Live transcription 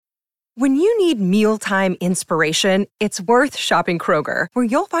When you need mealtime inspiration, it's worth shopping Kroger, where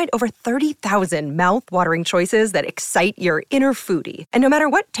you'll find over 30,000 mouth-watering choices that excite your inner foodie. And no matter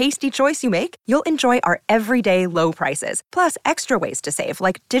what tasty choice you make, you'll enjoy our everyday low prices, plus extra ways to save,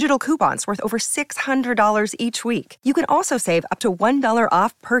 like digital coupons worth over $600 each week. You can also save up to $1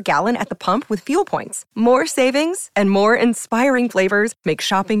 off per gallon at the pump with fuel points. More savings and more inspiring flavors make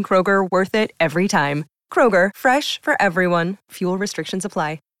shopping Kroger worth it every time. Kroger, fresh for everyone. Fuel restrictions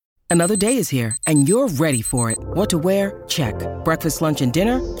apply. Another day is here, and you're ready for it. What to wear? Check. Breakfast, lunch, and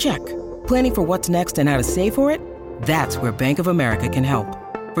dinner? Check. Planning for what's next and how to save for it? That's where Bank of America can help.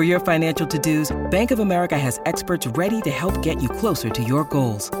 For your financial to-dos, Bank of America has experts ready to help get you closer to your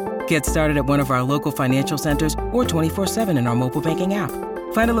goals. Get started at one of our local financial centers or 24/7 in our mobile banking app.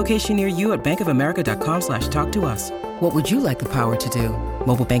 Find a location near you at bankofamerica.com/talktous. What would you like the power to do?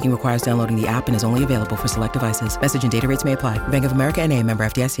 Mobile banking requires downloading the app and is only available for select devices. Message and data rates may apply. Bank of America N.A., member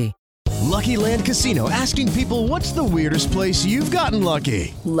FDIC. Lucky Land Casino, asking people, what's the weirdest place you've gotten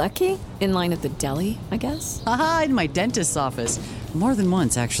lucky? Lucky? In line at the deli, I guess? Aha, in my dentist's office. More than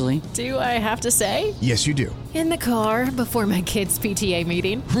once, actually. Do I have to say? Yes, you do. In the car before my kids' PTA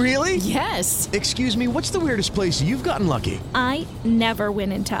meeting. Really? Yes. Excuse me, what's the weirdest place you've gotten lucky? I never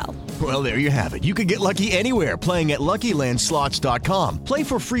win and tell. Well, there you have it. You can get lucky anywhere, playing at LuckyLandSlots.com. Play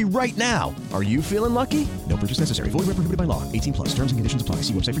for free right now. Are you feeling lucky? No purchase necessary. Void where prohibited by law. 18+. Terms and conditions apply.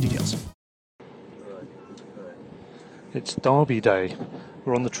 See website for details. It's Derby Day.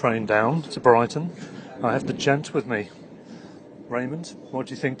 We're on the train down to Brighton. I have the gent with me. Raymond, what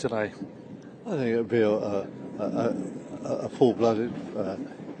do you think today? I think it'll be a full-blooded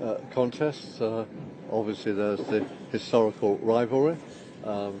contest. Obviously, there's the historical rivalry.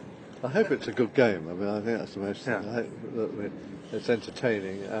 I hope it's a good game. I mean, I think that's the most thing. I hope that it's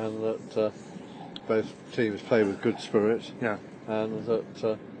entertaining and that both teams play with good spirit. Yeah. And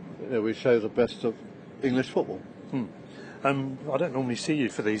that we show the best of English football. I don't normally see you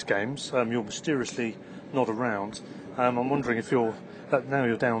for these games. You're mysteriously not around. I'm wondering if now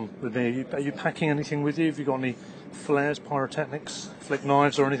you're down with me, are you packing anything with you? Have you got any flares, pyrotechnics, flick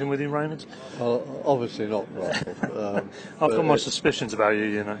knives or anything with you, Raymond? Obviously not, Russell. I've got my suspicions about you,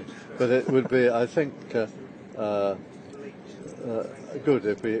 you know. But it would be, I think, good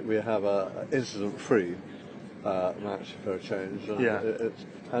if we have an incident-free match for a change.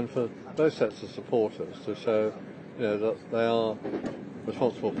 And for both sets of supporters to show that they are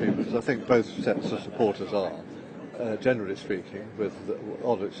responsible people, because I think both sets of supporters are. Generally speaking, with the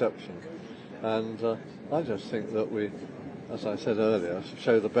odd exception. And I just think that we, as I said earlier,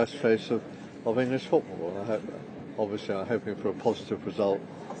 show the best face of English football. And I'm hoping for a positive result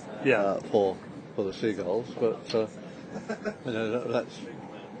for the Seagulls. But that's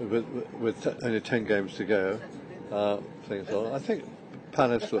with only 10 games to go. Things on. I think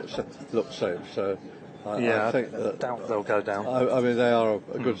Palace look safe. So I think that doubt they'll go down. I mean, they are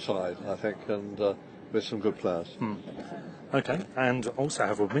a good side, I think, and with some good players. Okay, and also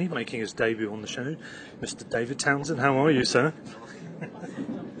have with me, making his debut on the show, Mr. David Townsend. How are you, sir?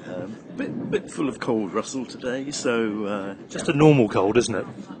 Bit full of cold, Russell, today, so... just a normal cold, isn't it?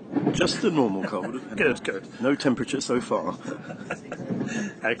 Just a normal cold. Good. No temperature so far.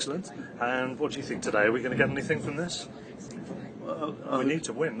 Excellent. And what do you think today? Are we going to get anything from this? Well, we need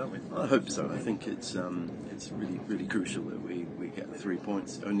to win, don't we? I hope so. I think it's really, really crucial that we get 3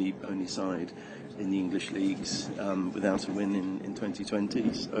 points. Only side in the English leagues without a win in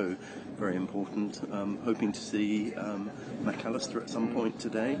 2020, so very important. Hoping to see McAllister at some point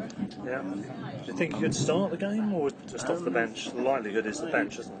today. Yeah. Do you think he could start the game or just off the bench? The likelihood is the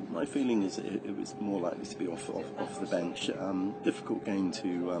bench, isn't it? My feeling is it was more likely to be off the bench. Difficult game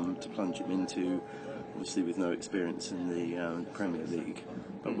to plunge him into, obviously with no experience in the Premier League,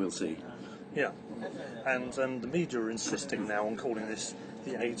 but we'll see. Yeah, and the media are insisting now on calling this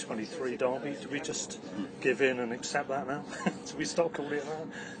the A23 derby. Do we just give in and accept that now? Do we stop calling it that?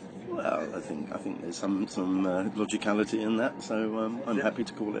 Well, I think there's some logicality in that, so I'm happy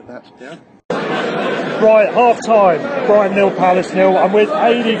to call it that. Yeah. Right, half time. Brighton 0, Palace 0. I'm with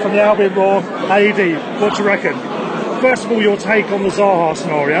AD from the Albion Roar. AD, what do you reckon? First of all, your take on the Zaha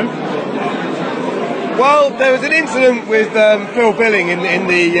scenario. Well, there was an incident with Phil Billing in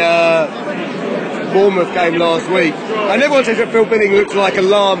the Bournemouth game last week, and everyone says that Phil Billing looks like a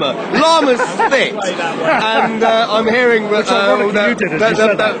llama. Llama's fit, and I'm hearing that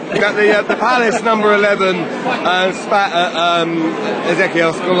the Palace number 11 spat at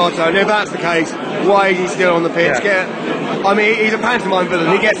Ezequiel Scalotto, and if that's the case, why is he still on the pitch? I mean, he's a pantomime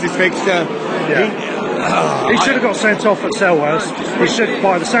villain. He gets his fixture. He should have got sent off at Selhurst. He should,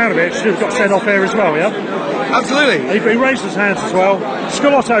 by the sound of it, should have got sent off here as well, yeah? Absolutely. He raised his hands as well.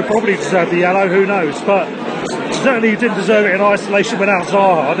 Scalotto probably deserved the yellow, who knows, but certainly he didn't deserve it in isolation without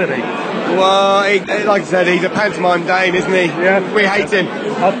Zaha, did he? Well, like I said, he's a pantomime Dane, isn't he? Yeah. We hate him.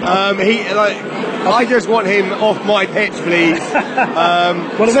 I just want him off my pitch, please.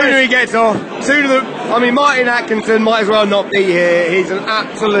 Sooner he gets off, Martin Atkinson might as well not be here. He's an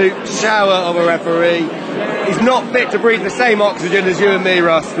absolute shower of a referee. He's not fit to breathe the same oxygen as you and me,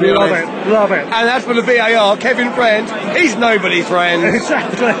 Russ. Love it. And as for the VAR, Kevin Friend, he's nobody's friend.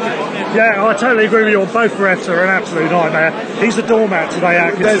 Exactly. Yeah, I totally agree with you on both refs are an absolute nightmare. He's a doormat today,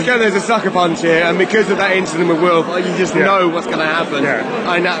 Atkinson. There's a sucker punch here, and because of that incident with Wilf, you just know what's going to happen.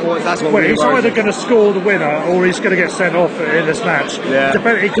 Yeah. And that's what he's either going to score the winner or he's going to get sent off in this match. Yeah.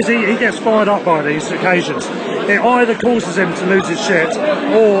 Because he gets fired up by these occasions. It either causes him to lose his shit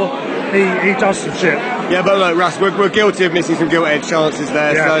or he does some shit. Yeah, but look, Russ, we're guilty of missing some gilt-edged chances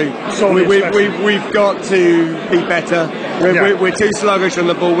there, so we've got to be better. We're too sluggish on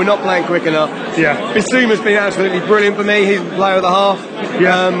the ball, we're not playing quick enough. Yeah. Bissouma's been absolutely brilliant for me, he's the player of the half.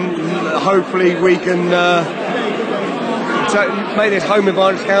 Yeah. Hopefully we can make this home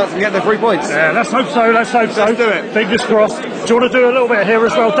advantage count and get the 3 points. Yeah, let's hope so. Let's do it. Fingers crossed. Do you want to do a little bit here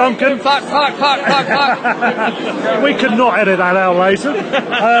as well, Duncan? Fuck. We could not edit that out later.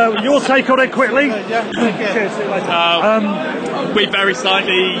 Your take on it quickly? We very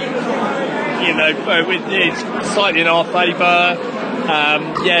slightly, it's slightly in our favour.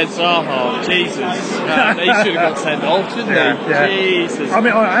 Zaha, Jesus. He should have got sent off, shouldn't he? Yeah. Jesus. I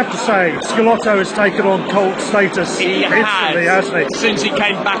mean, I have to say, Scalotto has taken on cult status instantly, hasn't he? Since he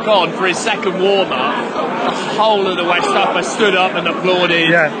came back on for his second warm-up, the whole of the West Upper stood up and applauded.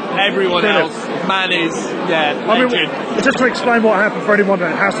 Yeah. Everyone else, man is, legend. Just to explain what happened for anyone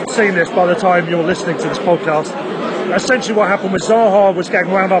that hasn't seen this by the time you're listening to this podcast, essentially what happened was Zaha was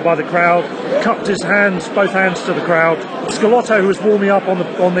getting wound up by the crowd, cupped his hands, both hands to the crowd. Scalotto, who was warming up on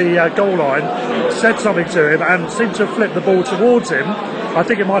the goal line, said something to him and seemed to have flipped the ball towards him. I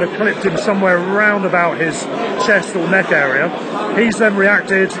think it might have clipped him somewhere round about his chest or neck area. He's then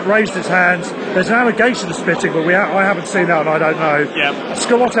reacted, raised his hands. There's an allegation of spitting, but I haven't seen that and I don't know. Yep.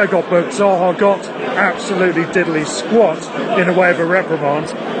 Scalotto got booked, Zaha got absolutely diddly squat in a way of a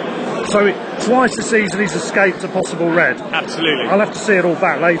reprimand. So twice this season he's escaped a possible red. Absolutely. I'll have to see it all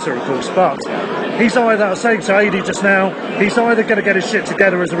back later, of course, but he's either, I was saying to AD just now, he's either going to get his shit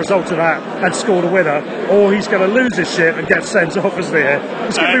together as a result of that and score the winner, or he's going to lose his shit and get sent off as the year.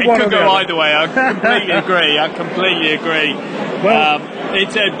 It's going to be one or the other. It could go either way. I completely agree. Well,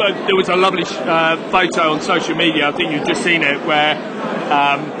 there was a lovely photo on social media, I think you've just seen it, where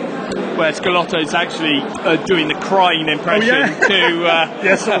Scalotto's actually doing the crying impression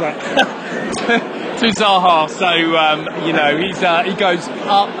to saw that. to Zaha. So he goes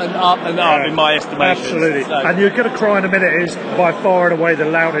up and up and up in my estimation. Absolutely. So. And You're Gonna Cry in a Minute is by far and away the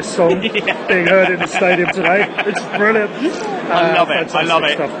loudest song being heard in the stadium today. It's brilliant. I love it.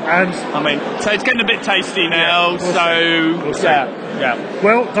 Stuff. And so it's getting a bit tasty now. We'll see. Yeah.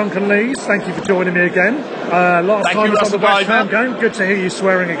 Well, Duncan Lees, thank you for joining me again. Last thank time you, was on the West Ham Driver. game. Good to hear you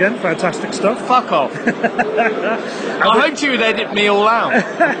swearing again. Fantastic stuff. Fuck off. I hoped you would edit me all out.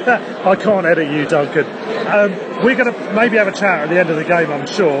 I can't edit you, Duncan. We're going to maybe have a chat at the end of the game, I'm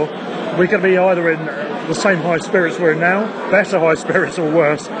sure. We're going to be either in the same high spirits we're in now, better high spirits or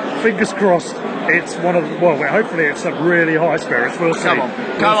worse. Fingers crossed it's one of the, hopefully it's some really high spirits. We'll see. Come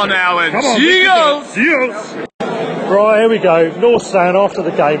on now and cheers! Right, here we go. North Stand after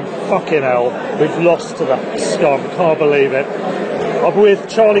the game. Fucking hell. We've lost to the scum. Can't believe it. I'm with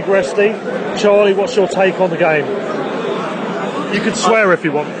Charlie Gresti. Charlie, what's your take on the game? You can swear if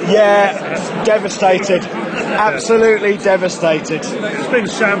you want. Yeah, devastated. Absolutely devastated. It's been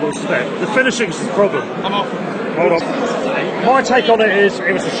shambles today. The finishing's the problem. I'm off. Hold on. My take on it is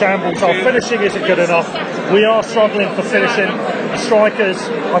it was a shambles. Our finishing isn't good enough. We are struggling for finishing. The strikers,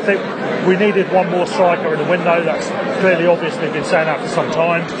 I think we needed one more striker in the window. That's clearly obviously been saying that for some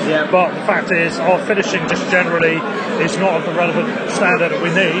time. Yeah. But the fact is our finishing just generally is not of the relevant standard that we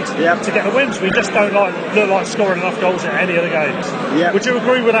need to get the wins. We just don't look like scoring enough goals in any of the games. Yeah. Would you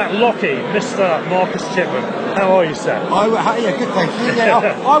agree with that, Lockie, Mr. Marcus Chipman? How are you, sir? Yeah, good, thank you.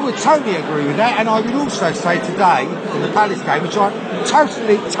 Yeah, I would totally agree with that, and I would also say today in the Palace game, which I'm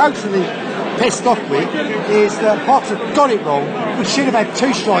totally pissed off with, is that Potter got it wrong. We should have had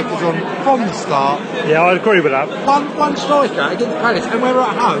two strikers on from the start. Yeah, I agree with that. One striker against Palace, and we're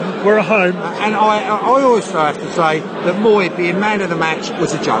at home. We're at home. And I also have to say that Moy being man of the match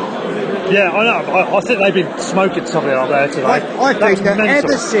was a joke. Yeah, I know. I think they've been smoking something out there today. I think that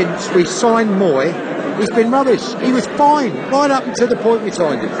ever since we signed Moy, He's been rubbish. He was fine right up until the point we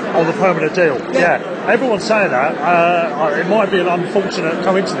signed him. On the permanent deal. Yeah. Everyone's saying that. It might be an unfortunate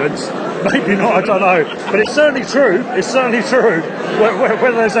coincidence. Maybe not, I don't know. But it's certainly true. It's certainly true,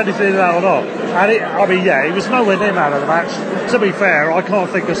 whether there's anything in that or not. And he was nowhere near man of the match. To be fair, I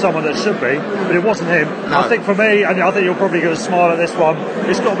can't think of someone that should be, but it wasn't him. No. I think for me, and I think you're probably going to smile at this one,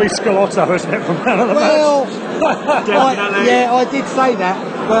 it's got to be Scalotto, isn't it, for man of the match? I did say that.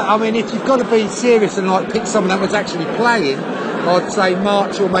 But, I mean, if you've got to be serious and pick someone that was actually playing, I'd say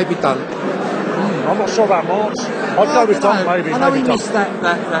March or maybe Dunk. I'm not sure about March. I'd go with Dunk, maybe. I know he missed that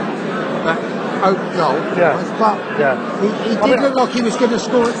goal, but he did look like he was going to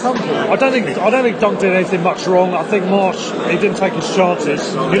score at some point. I don't think Dunk did anything much wrong. I think March, he didn't take his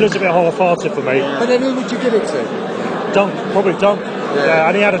chances. He looks a bit half-hearted for me. But then who would you give it to? Dunk, probably Dunk. Yeah,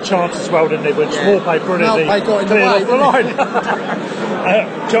 and he had a chance as well, didn't he? Which Morpay brilliantly got in the way.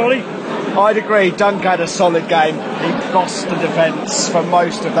 Charlie? I'd agree, Dunk had a solid game. He bossed the defence for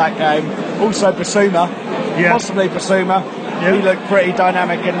most of that game. Also Basuma, possibly Basuma. He looked pretty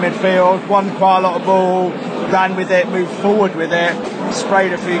dynamic in midfield, won quite a lot of ball, ran with it, moved forward with it,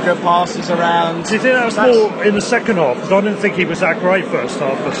 sprayed a few good passes around. Do you think that was more in the second half? Because I didn't think he was that great first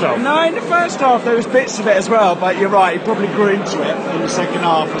half myself. No, in the first half there was bits of it as well, but you're right, he probably grew into it in the second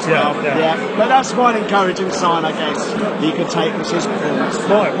half as well. Yeah. But that's quite an encouraging sign, I guess, he could take with his performance.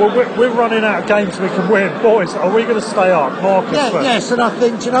 Right, well, we're running out of games we can win. Boys, are we going to stay up? Marcus first. Yes, and I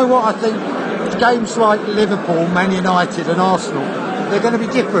think, do you know what, I think games like Liverpool, Man United and Arsenal, they're going to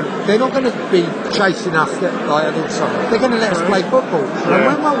be different. They're not going to be chasing us like an summer. They're going to let us play football.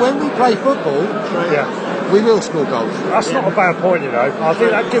 And when we play football, we will score goals. That's not a bad point, you know. I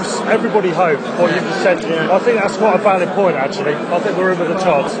think that gives everybody hope, what you've just said. I think that's quite a valid point, actually. I think we're in with a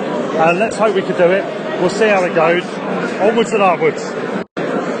chance. Let's hope we can do it. We'll see how it goes. Onwards and upwards.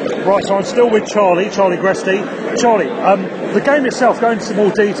 Right, so I'm still with Charlie Gresti. Charlie, the game itself, going into some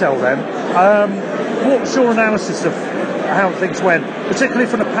more detail then, what's your analysis of how things went, particularly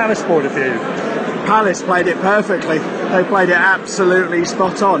from the Palace point of view? Palace played it perfectly. They played it absolutely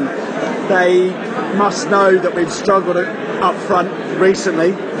spot on. They must know that we've struggled up front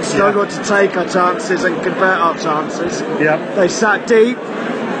recently, struggled to take our chances and convert our chances. Yeah. They sat deep,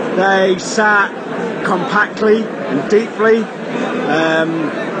 they sat compactly and deeply.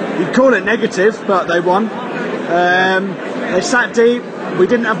 You'd call it negative, but they won. They sat deep. We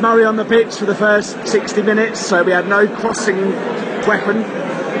didn't have Murray on the pitch for the first 60 minutes, so we had no crossing weapon,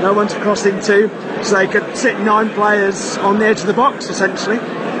 no one to cross into, so they could sit 9 players on the edge of the box, essentially,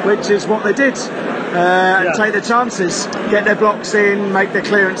 which is what they did. And take their chances, get their blocks in, make their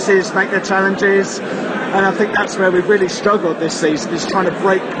clearances, make their challenges. And I think that's where we've really struggled this season, is trying to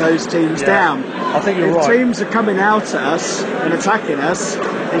break those teams down. I think you're right. If teams are coming out at us and attacking us,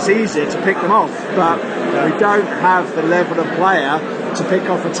 it's easier to pick them off, but we don't have the level of player to pick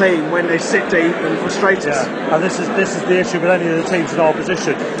off a team when they sit deep and frustrate us. And this is the issue with any of the teams in our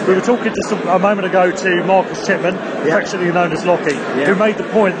position. We were talking just a moment ago to Marcus Chipman, affectionately known as Lockie, who made the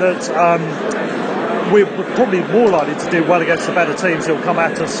point that we're probably more likely to do well against the better teams who'll come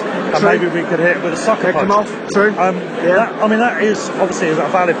at us, and maybe we could hit with a sucker punch. That is obviously a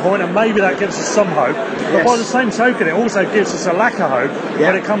valid point, and maybe that gives us some hope. But by the same token, it also gives us a lack of hope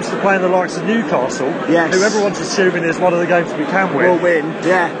when it comes to playing the likes of Newcastle, who everyone's assuming is one of the games we can win. We'll win,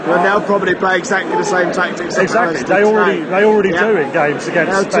 and they'll probably play exactly the same tactics. Exactly, they already do in games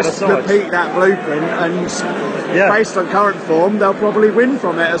against better sides. They'll just repeat that blueprint, and based on current form, they'll probably win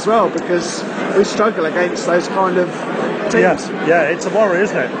from it as well, because we struggle against those kind of teams. Yeah, it's a worry,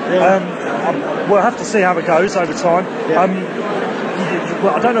 isn't it? We'll have to see how it goes over time.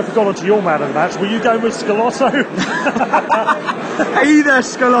 Well, I don't know if we've gone on to your man of the match. Were you going with Scalotto? Either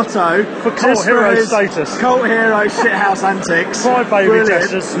Scalotto for cult hero status. Cult hero shithouse antics. Crybaby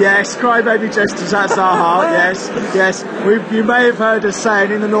gestures. Yes, crybaby gestures at Zaha. yes. You may have heard us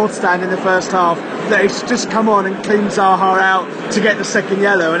saying in the North Stand in the first half that it's just come on and clean Zaha out to get the second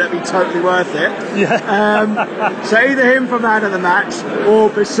yellow, and it'd be totally worth it. So either him for man of the match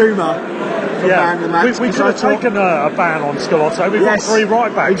or Basuma. We could have taken a ban on Scalotto. We've got 3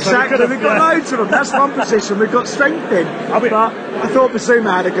 right backs. Exactly, so we've got loads of them. That's one position we've got strength in. But I thought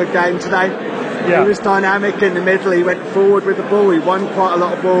Basuma had a good game today. He was dynamic in the middle. He went forward with the ball. He won quite a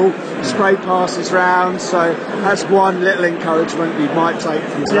lot of ball. Sprayed passes round. So that's one little encouragement we might take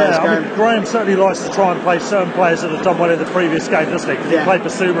from today's game. Graham certainly likes to try and play certain players that have done well in the previous game, doesn't he? Because he played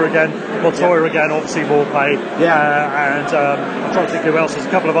Basuma again, Montoya again, obviously Morpay. And I'm trying to think who else. There's a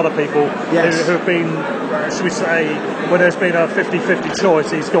couple of other people who have been should we say, when there's been a 50-50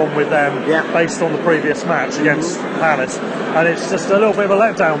 choice, he's gone with them based on the previous match against Palace. And it's just a little bit of a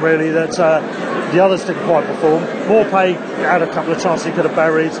letdown, really, that the others didn't quite perform. Morpay had a couple of chances he could have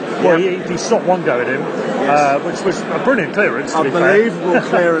buried. Well, he stopped one going in, which was a brilliant clearance, to be fair. Unbelievable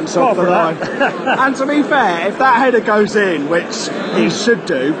clearance off the line. And to be fair, if that header goes in, which he should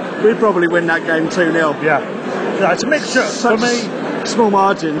do, we'd probably win that game 2-0. Yeah, it's a mixture for me. Small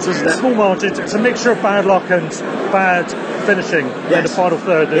margins, isn't it? Small margins. It's a mixture of bad luck and bad finishing in the final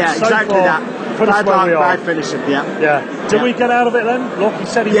third. Yeah, so exactly far, that. Put Bad us where luck, we are. bad finishing, yeah. Did we get out of it then? Lockie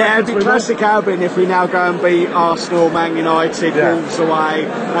said he it'd be classic Albion if we now go and beat Arsenal, Man United, Wolves away,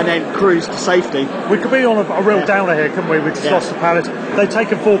 and then cruise to safety. We could be on a real downer here, couldn't we? We just lost to Palace. They've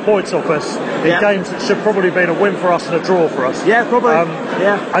taken 4 points off us in games that should probably have been a win for us and a draw for us. Yeah, probably.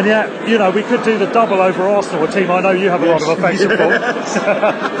 And yet, you know, we could do the double over Arsenal, a team I know you have a lot of affection for.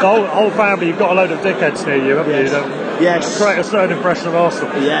 The whole family, you've got a load of dickheads near you, haven't you? Yes. Create a certain impression of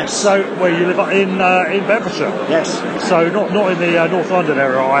Arsenal. Yes. So, where you live in Bedfordshire. Yes. So not in the North London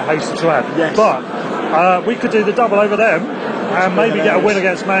area, I hasten to add. Yes. But we could do the double over them and maybe get a win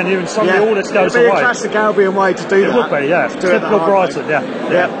against Man U, and suddenly all this goes away. It'd be a classic Albion way to do that. It would be, yeah. Typical Brighton,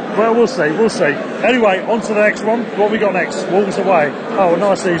 yeah. Well, we'll see. Anyway, on to the next one. What we got next? Wolves away. Oh, a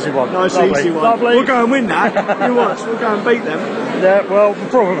nice easy one. Easy one. Lovely. We'll go and win that. You watch. We'll go and beat them. Yeah, well,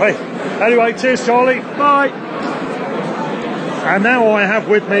 probably. Anyway, cheers, Charlie. Bye. And now I have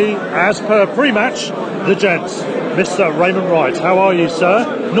with me, as per pre-match, the gents, Mr. Raymond Wright. How are you, sir?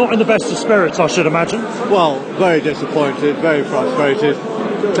 Not in the best of spirits, I should imagine. Well, very disappointed, very frustrated.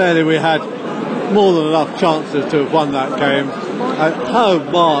 Clearly we had more than enough chances to have won that game. How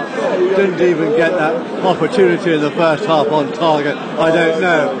Mark didn't even get that opportunity in the first half on target, I don't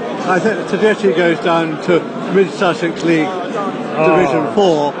know. I think Tedeschi goes down to Mid-Sussex League Division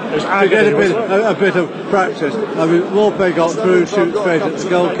 4 to get a bit of practice. I mean, Morpay got through, shoots straight at the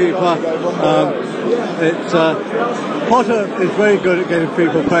goalkeeper. Potter is very good at getting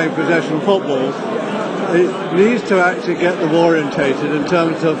people playing possession football. He needs to actually get them orientated in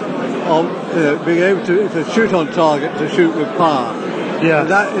terms of being able to shoot on target, to shoot with power. Yeah. And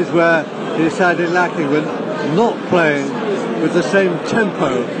that is where he's sadly lacking when not playing with the same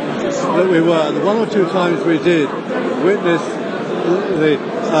tempo that we were. The 1 or 2 times we did witness the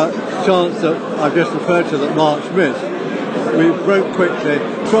chance that I've just referred to that March missed. We broke quickly.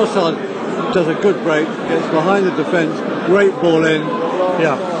 Trossard does a good break, gets behind the defence, great ball in,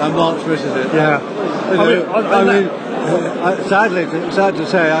 and March misses it. Sadly, sad to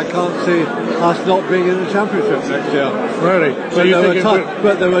say, I can't see us not being in the Championship next year. Really?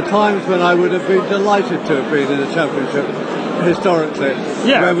 But there were times when I would have been delighted to have been in the Championship historically,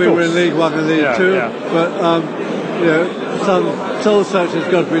 when we were in League 1 and League 2. But some soul search has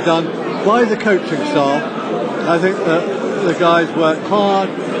got to be done by the coaching staff. I think that the guys worked hard,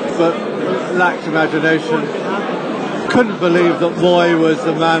 but lacked imagination. Couldn't believe that Moy was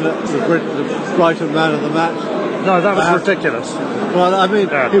the Brighton man of the match. No, that was ridiculous. Well, I mean,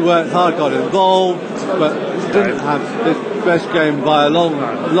 he worked hard, got involved, but didn't have his best game by a long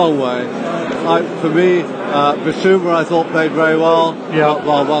way. For me, Bissouma I thought played very well.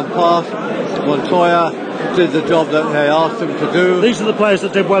 By one pass. Montoya did the job that they asked him to do. These are the players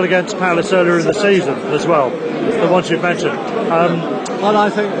that did well against Palace earlier in the season as well, the ones you've mentioned. And I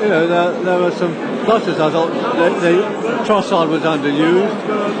think there were some pluses. I thought Trossard was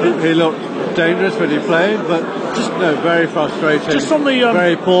underused. He looked dangerous when he played, but just very frustrating, just on the,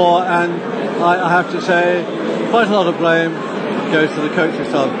 very poor, and I have to say quite a lot of blame goes to the coaching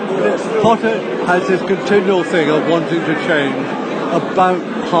staff. Potter has this continual thing of wanting to change about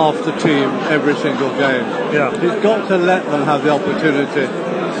half the team every single game. He's got to let them have the opportunity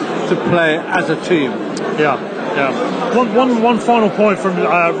to play as a team. One final point from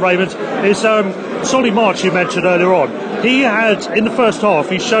Raymond is Solly March, you mentioned earlier on. He had, in the first half,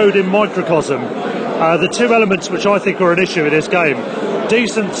 he showed in microcosm the 2 elements which I think are an issue in his game.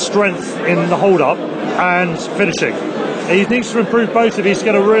 Decent strength in the hold-up and finishing. He needs to improve both if he's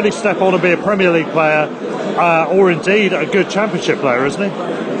going to really step on and be a Premier League player, or indeed a good Championship player, isn't he?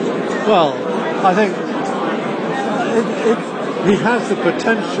 Well, I think he has the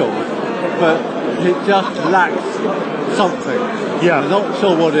potential, but he just lacks something. I'm not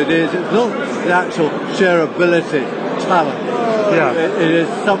sure what it is. It's not the actual sheer ability, talent. It is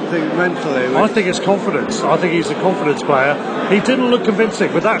something mentally. I think it's confidence. I think he's a confidence player. He didn't look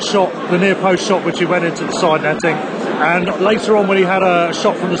convincing with that shot, the near post shot which he went into the side netting, and later on when he had a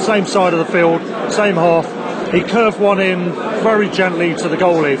shot from the same side of the field, same half, he curved one in very gently to the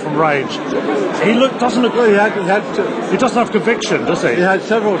goalie from range. He doesn't look. Well, he doesn't have conviction, does he? He had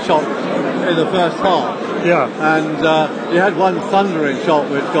several shots in the first half. Yeah. And he had one thundering shot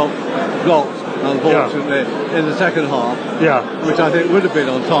which got blocked, unfortunately, in the second half. Yeah. Which I think would have been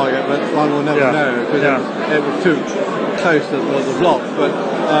on target, but one will never know because it was too close to the block. But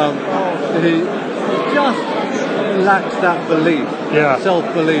he just lacks that belief,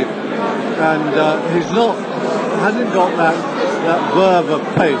 self-belief, and hasn't got that verve of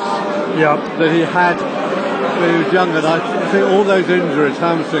pace that he had when he was younger. And I think all those injuries,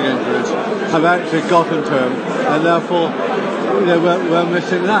 hamstring injuries, have actually gotten to him, and therefore we're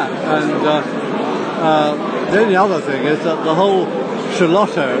missing that. And the only other thing is that the whole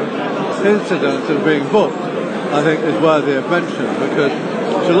Charlotto incident of being booked, I think, is worthy of mention, because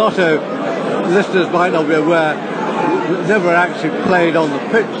Charlotto, listeners might not be aware, never actually played on the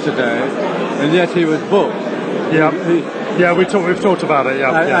pitch today, and yet he was booked. We've talked about it.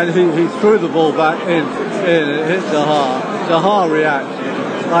 And he threw the ball back in it hit Zaha. Zaha reacts.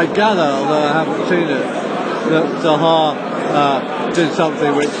 I gather, although I haven't seen it, that Zaha did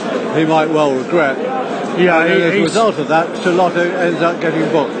something which he might well regret. Yeah, and as a result of that, Charlotto ends up getting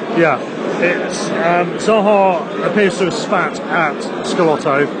booked. Yeah, it's Zaha appears to have spat at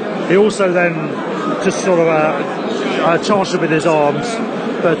Scalotto. He also then just sort of charged him in his arms.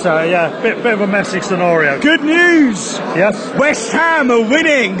 But bit of a messy scenario. Good news! Yes? West Ham are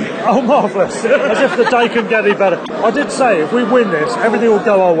winning! Oh, marvellous. As if the day couldn't get any better. I did say, if we win this, everything will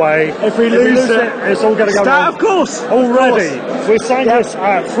go our way. If we lose it, it's all going to go wrong. Of course! Already. We're saying this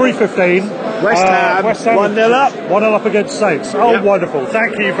at 3:15. West Ham 1-0 up. 1-0 up against Saints. Oh, wonderful.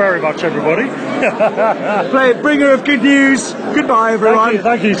 Thank you very much, everybody. Bringer of good news. Goodbye, everyone.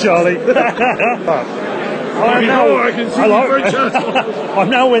 Thank you, Charlie. I'm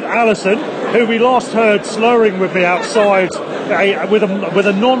now with Alison, who we last heard slurring with me outside with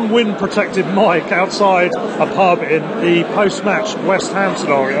a non-wind protected mic outside a pub in the post-match West Ham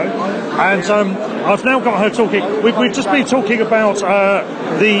scenario, and I've now got her talking. We've just been talking about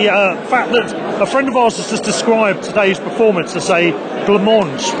the fact that a friend of ours has just described today's performance as a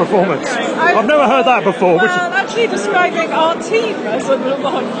blancmange performance. I've never heard that before. Well, actually describing our team as a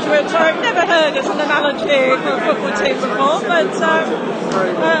blancmange, which I've never heard as an analogy for a football team before, but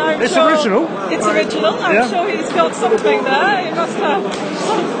it's original. It's original. I'm sure he's got something there. He must have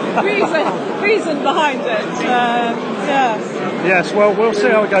some reason behind it. Yes, well, we'll see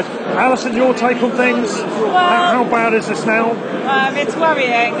how it goes. Alison, your take on things? Well, how bad is this now? It's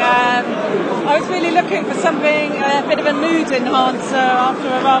worrying. I was really looking for something, a bit of a mood enhancer after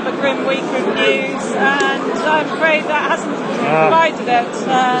a rather grim week of news, and I'm afraid that hasn't provided it.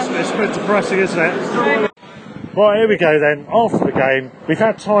 It's a bit depressing, isn't it? Right, here we go then. After the game, we've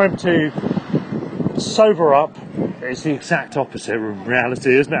had time to sober up. It's the exact opposite of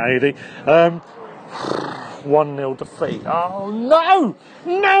reality, isn't it, Adi? 1-0 defeat. Oh no!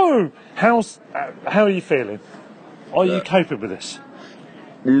 How are you feeling? Are you coping with this?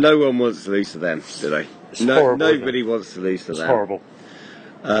 No one wants to lose to them, do they? Horrible, nobody wants to lose to them. It's horrible.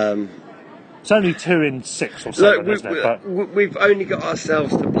 It's only 2 in 6 or 7, isn't it? But we've only got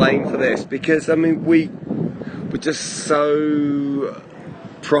ourselves to blame for this, because I mean we're just so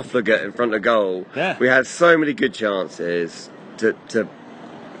profligate in front of goal. Yeah. We had so many good chances to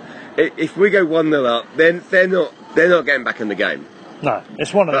if we go 1-0 up, then they're not getting back in the game. No,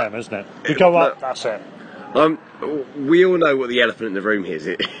 it's one of them, isn't it? We go up, that's it. We all know what the elephant in the room is,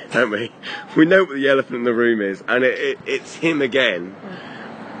 don't we? We know what the elephant in the room is, and it's him again.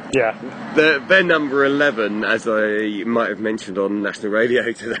 Yeah. Their number 11, as I might have mentioned on national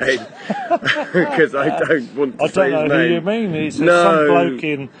radio today, because I don't want to say his name. I don't know who you mean. It's some bloke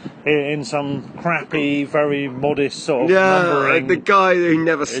in some crappy, very modest sort of numbering. The guy who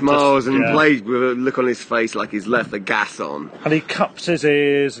never smiles and plays with a look on his face like he's left the gas on. And he cups his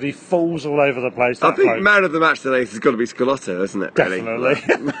ears and he falls all over the place. I think man of the match today has got to be Scalotto, isn't it? Definitely.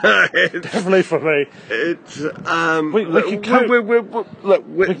 Really? Definitely for me. It's we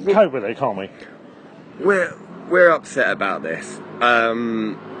can cope with it, can't we? We're upset about this.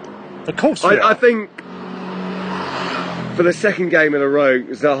 Of course we are. I think for the second game in a row,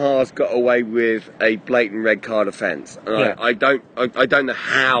 Zaha's got away with a blatant red card offence, and I don't know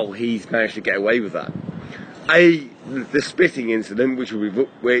how he's managed to get away with that. The spitting incident, which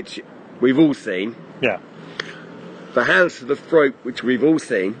we've all seen. Yeah. The hands to the throat, which we've all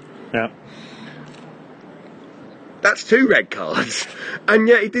seen. Yeah. That's 2 red cards, and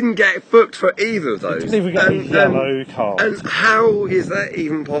yet he didn't get booked for either of those. He didn't even get a yellow card. And how is that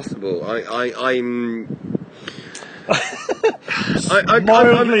even possible? I'm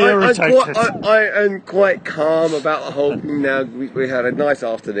irritated. I am quite calm about the whole thing now. We had a nice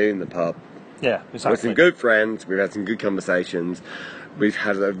afternoon in the pub. Yeah, exactly. With some good friends, we've had some good conversations. We've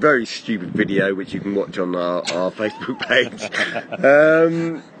had a very stupid video which you can watch on our Facebook page.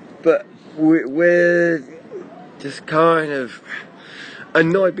 But we're just kind of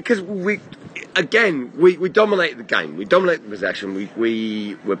annoyed because we dominated the game. We dominated the possession.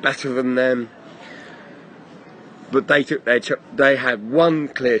 We were better than them. But they had one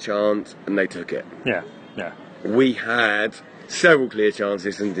clear chance and they took it. Yeah. We had several clear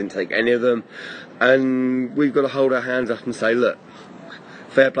chances and didn't take any of them. And we've got to hold our hands up and say, look,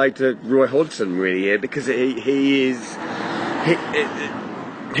 fair play to Roy Hodgson really here, because he's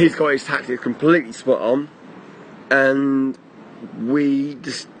got his tactics completely spot on, and we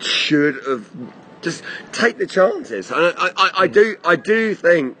just should have just take the chances. And I do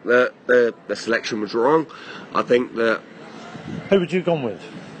think that the selection was wrong. I think that. Who would you have gone with?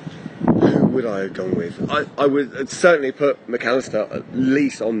 Who would I have gone with? I would certainly put McAllister at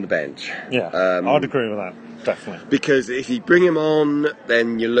least on the bench. Yeah, I'd agree with that, definitely. Because if you bring him on,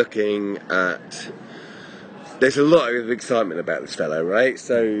 then you're looking at... There's a lot of excitement about this fellow, right?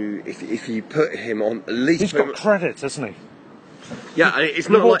 So if you put him on, at least... He's got credit, hasn't he? Yeah, and it's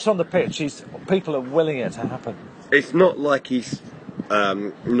not he walks on the pitch, people are willing it to happen. It's not like he's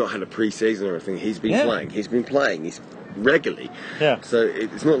not had a pre-season or anything. He's been playing. He's been playing. He's regularly. Yeah. So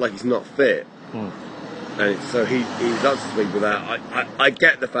it's not like he's not fit. And so he's up to speed with that. I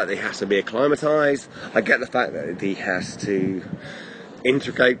get the fact that he has to be acclimatised. I get the fact that he has to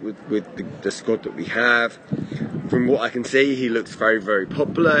integrate with the squad that we have. From what I can see, he looks very, very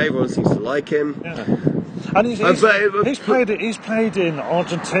popular. Everyone seems to like him. Yeah. And he's played in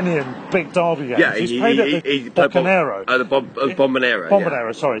Argentinian big derby games. Yeah, he's played at the Bombonero. Bombonero.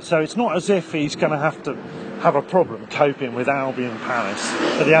 Bombonero, sorry. So it's not as if he's going to have a problem coping with Albion Palace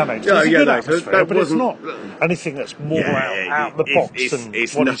at the Amex. It's a good atmosphere, but it's not anything that's more out the box than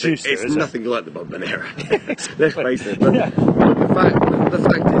what he's used to. It's nothing like the Bombonero. Let's face it. But the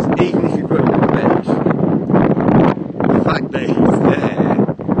fact is, even if you put him on the bench, the fact that he's there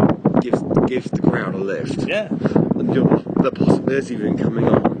gives the crowd a lift. Yeah. And the possibility of him coming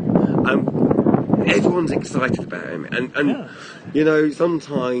on. Everyone's excited about him, and you know,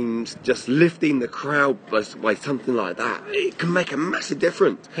 sometimes just lifting the crowd by something like that, it can make a massive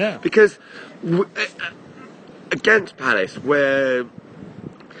difference. Yeah. Because against Palace, where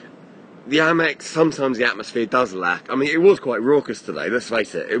the Amex, sometimes the atmosphere does lack. I mean, it was quite raucous today. Let's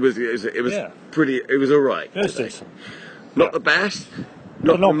face it. It was pretty. It was all right. It was decent. Not the best.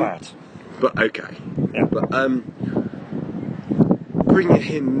 Not bad. But okay. Yeah. But bringing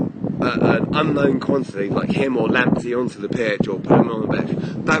him an unknown quantity like him or Lamptey onto the pitch or put him on the bench,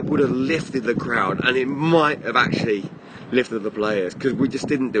 that would have lifted the crowd, and it might have actually lifted the players, because we just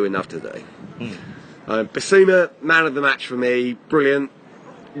didn't do enough today. Basuma, man of the match for me, brilliant.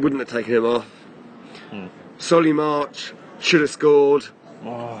 Wouldn't have taken him off. Solly March should have scored.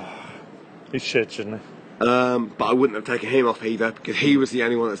 He should, shouldn't he? But I wouldn't have taken him off either, because he was the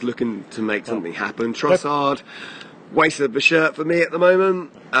only one that's looking to make something happen. Trossard, waste of a shirt for me at the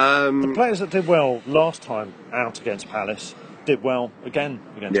moment. The players that did well last time out against Palace did well again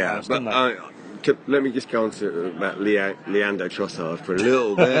against Palace, didn't they? Let me just go on to about Leandro Trossard for a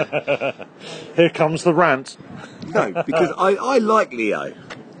little bit. Here comes the rant. No, because I like Leo.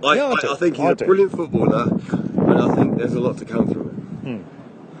 I think he's a brilliant footballer, and I think there's a lot to come from him.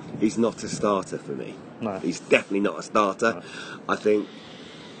 He's not a starter for me. No. He's definitely not a starter. No. I think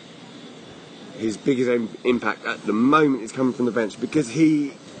his biggest impact at the moment is coming from the bench, because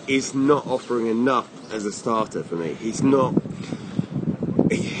he is not offering enough as a starter for me. He's not.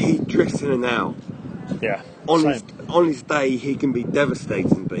 He drifts in and out. Yeah. On his day, he can be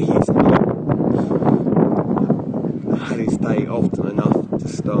devastating, but he's not had his day often enough to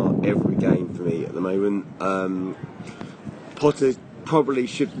start every game for me at the moment. Potter probably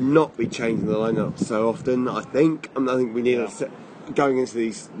should not be changing the lineup so often. I think we need going into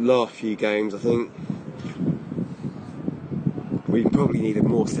these last few games. I think we probably need a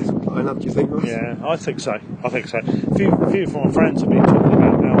more settled lineup. Do you think, Ross? Yeah, I think so. A few of my friends have been talking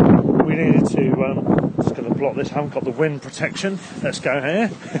about how we needed to. Just going to plot this. Haven't got the wind protection. Let's go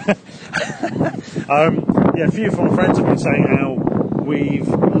here. A few of my friends have been saying how we've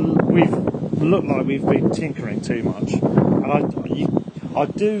looked like we've been tinkering too much, and I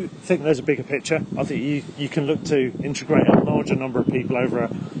do think there's a bigger picture. I think you can look to integrate a larger number of people over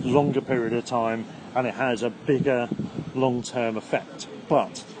a longer period of time, and it has a bigger long-term effect.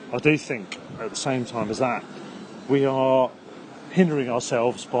 But I do think at the same time as that, we are hindering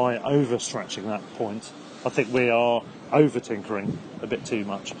ourselves by overstretching that point. I think we are over-tinkering a bit too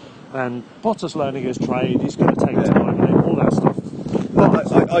much. And Potter's learning his trade, he's going to take time and all that stuff.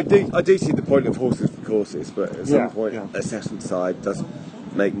 But I do see the point of horses for courses, but at some point, assessment side does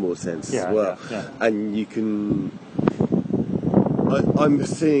make more sense as well. And you can. I'm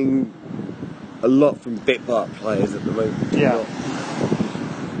seeing a lot from Bitbart players at the moment.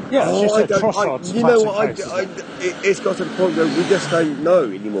 It's got to the point where we just don't know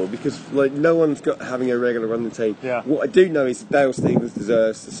anymore because no one's having a regular run the team. What I do know is Dale Stevens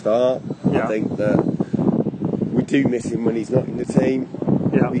deserves to start. I think that we do miss him when he's not in the team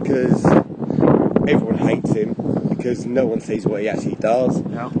because everyone hates him because no one sees what he actually does.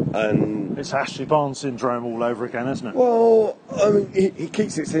 And it's Ashley Barnes syndrome all over again, isn't it? Well, I mean, he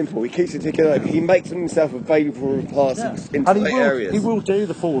keeps it simple. He keeps it ticking over. He makes himself available for passes into the areas. He will do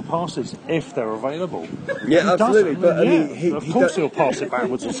the forward passes if they're available. Yeah, absolutely. But I mean, he'll pass it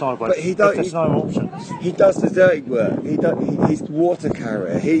backwards or sideways. But there's no options. He does the dirty work. He's the water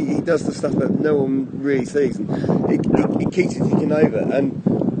carrier. He does the stuff that no one really sees. And he keeps it ticking over. And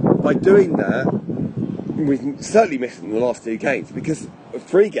by doing that, we've certainly missed in the last 2 games because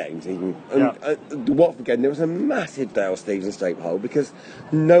 3 games even. And the Watford game, there was a massive Dale Stevens escape hole because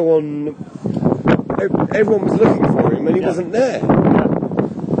everyone was looking for him and he wasn't there.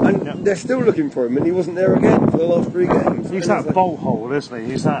 And they're still looking for him and he wasn't there again for the last 3 games. He's that bolt hole, isn't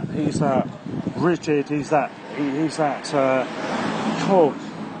he? He's that rigid. He's that cog.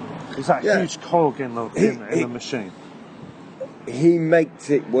 He's that huge cog in the machine. He makes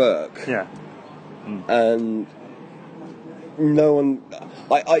it work. And no one.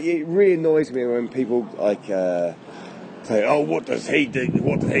 It really annoys me when people say, "Oh, what does he do?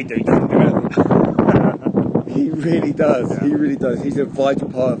 What does he do?" He really does. He really does. He's a vital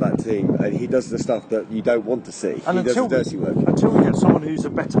part of that team, and he does the stuff that you don't want to see. And he does the dirty work. Until we get someone who's a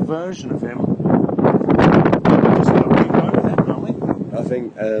better version of him, I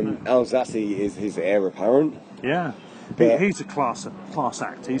think Alzassi is his heir apparent. He's a class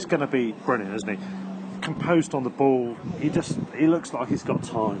act. He's going to be brilliant, isn't he? Composed on the ball. He looks like he's got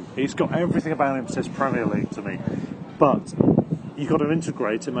time. He's got everything about him says Premier League to me. But you've got to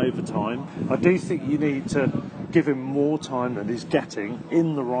integrate him over time. I do think you need to give him more time than he's getting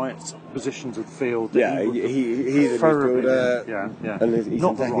in the right positions of the field. He's a midfielder. And he's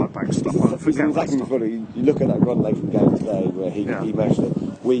not the right back stuff. You look at that Ron Lathan game today where he managed to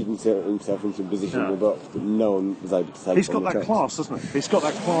weave himself into a position in the box that no one was able to take. He's got that class, doesn't he? He's got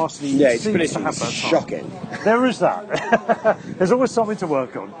that class. And he seems to have that shocking. There is that. There's always something to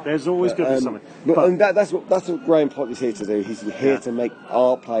work on. There's always going to be something. And that's what Graham Potter's here to do. He's here to make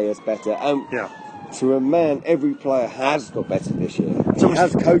our players better. To a man, every player has got better this year. He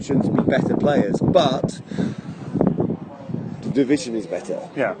has coached them to be better players, but the division is better.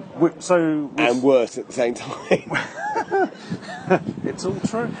 And worse at the same time. It's all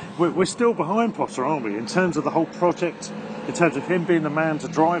true. We're still behind Potter, aren't we? In terms of the whole project, in terms of him being the man to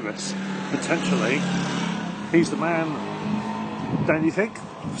drive us, potentially, he's the man. Don't you think?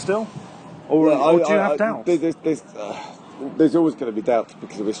 Still, or do you have doubts? There's always going to be doubts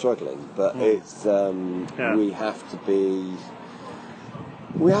because we're struggling, but it's we have to be.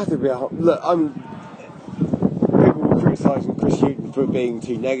 Look, people were criticising Chris Hughton for being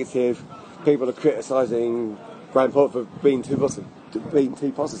too negative. People are criticising Graham Potter for being too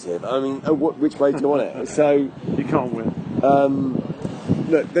positive. I mean, which way do you want it? So you can't win.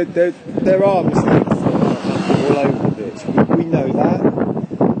 Look, there are mistakes all over the pitch. We know that.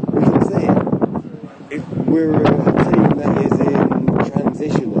 We can see it. We're a team that is in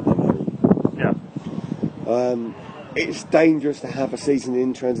transition at the moment. It's dangerous to have a season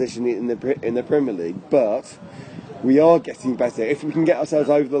in transition in the Premier League, but we are getting better. If we can get ourselves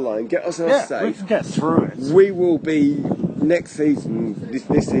over the line, get ourselves safe, we can get through it. We will be next season.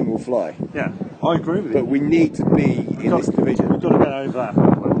 This team will fly. I agree with you. But we need to be in this division. We've got to get over that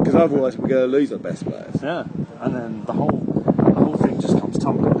because otherwise we're going to lose our best players. And then the whole thing just comes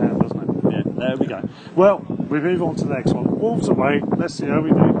tumbling down, doesn't it? There we go. Well, we move on to the next one. Wolves away. Let's see how we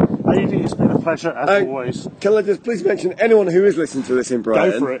do. AD, it's been a pleasure as always. Can I just please mention anyone who is listening to this in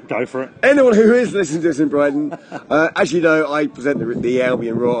Brighton? Go for it. Anyone who is listening to this in Brighton, as you know, I present the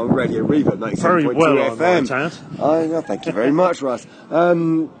Albion Roar on Radio Reverb 97.2 FM. Thank you very much, Russ.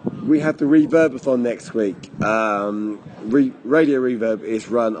 We have the Reverbathon next week. Radio Reverb is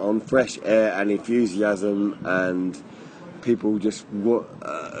run on fresh air and enthusiasm and people just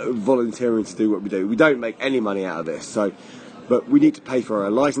volunteering to do what we do. We don't make any money out of this, but we need to pay for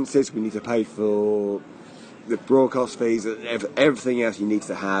our licences, we need to pay for the broadcast fees, and everything else you need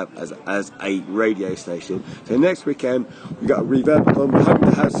to have as a radio station. So next weekend we've got a Reverbathon. We're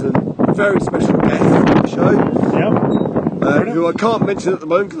hoping to have some very special guests on the show. who I can't mention at the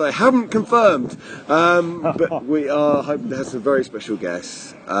moment because I haven't confirmed. But we are hoping to have some very special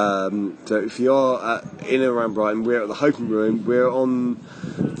guests. So if you are in and around Brighton, we're at the Hoping Room. We're on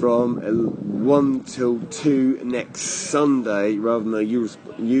from 1 till 2 next Sunday rather than the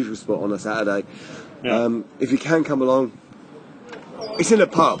usual spot on a Saturday. Yeah. If you can come along, it's in a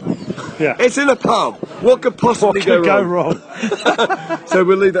pub. Yeah. It's in a pub. What could possibly go wrong? So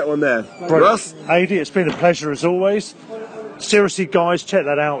we'll leave that one there. Russ? Adi, it's been a pleasure as always. Seriously, guys, check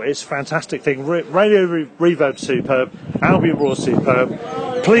that out. It's a fantastic thing. Radio Reverb superb. Albion Raw superb.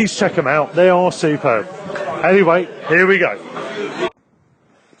 Please check them out. They are superb. Anyway, here we go.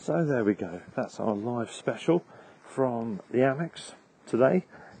 So there we go. That's our live special from the Amex today.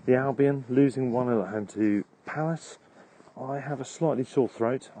 The Albion losing 1-0 at home to Palace. I have a slightly sore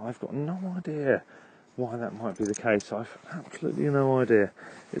throat. I've got no idea why that might be the case. I've absolutely no idea.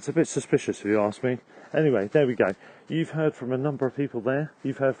 It's a bit suspicious if you ask me. Anyway, there we go. You've heard from a number of people there.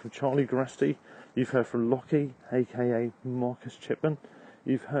 You've heard from Charlie Gresti. You've heard from Lockie, aka Marcus Chipman.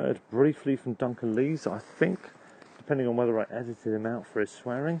 You've heard briefly from Duncan Lees, I think, depending on whether I edited him out for his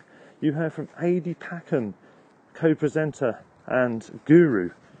swearing. You heard from Adi Packham, co-presenter and guru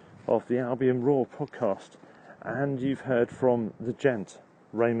of the Albion Raw podcast. And you've heard from the gent,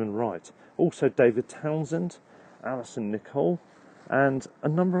 Raymond Wright. Also David Townsend, Alison Nicole, and a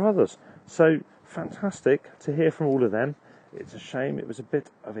number of others. So fantastic to hear from all of them. It's a shame it was a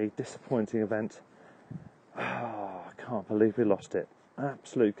bit of a disappointing event. I can't believe we lost it.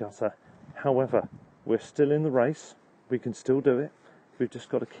 Absolute gutter. However, we're still in the race. We can still do it. We've just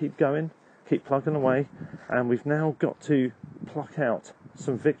got to keep going, keep plugging away, and we've now got to pluck out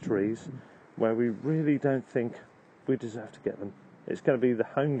some victories where we really don't think we deserve to get them. It's going to be the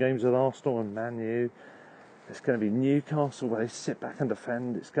home games with Arsenal and Man U. It's going to be Newcastle where they sit back and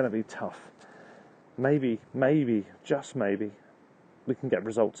defend. It's going to be tough. Maybe, just maybe, we can get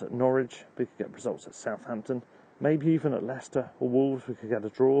results at Norwich. We could get results at Southampton. Maybe even at Leicester or Wolves we could get a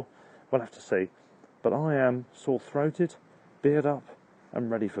draw. We'll have to see. But I am sore-throated, beard up, and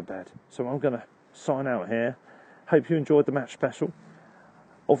ready for bed. So I'm going to sign out here. Hope you enjoyed the match special.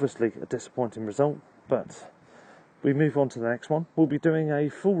 Obviously a disappointing result, but we move on to the next one. We'll be doing a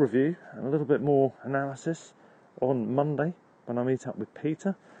full review and a little bit more analysis on Monday when I meet up with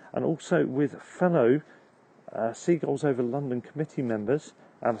Peter and also with fellow Seagulls Over London committee members,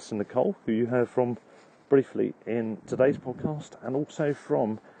 Alison Nicole, who you heard from briefly in today's podcast, and also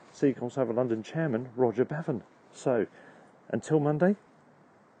from Seagulls Over London chairman Roger Bevan. So, until Monday,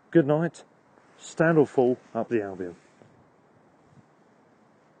 good night, stand or fall up the Albion.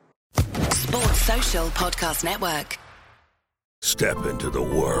 Sports Social Podcast Network. Step into the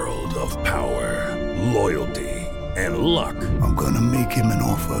world of power, loyalty, and luck. I'm gonna make him an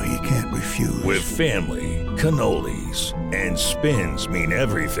offer he can't refuse. With family, cannolis, and spins mean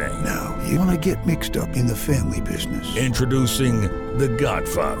everything. Now, you wanna get mixed up in the family business. Introducing The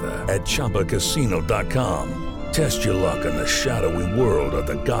Godfather at ChumbaCasino.com. Test your luck in the shadowy world of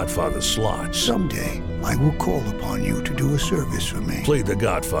The Godfather slot. Someday, I will call upon you to do a service for me. Play The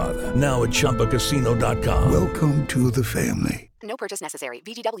Godfather, now at ChumbaCasino.com. Welcome to the family. No purchase necessary.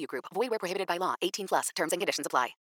 VGW Group. Void where prohibited by law. 18+. Terms and conditions apply.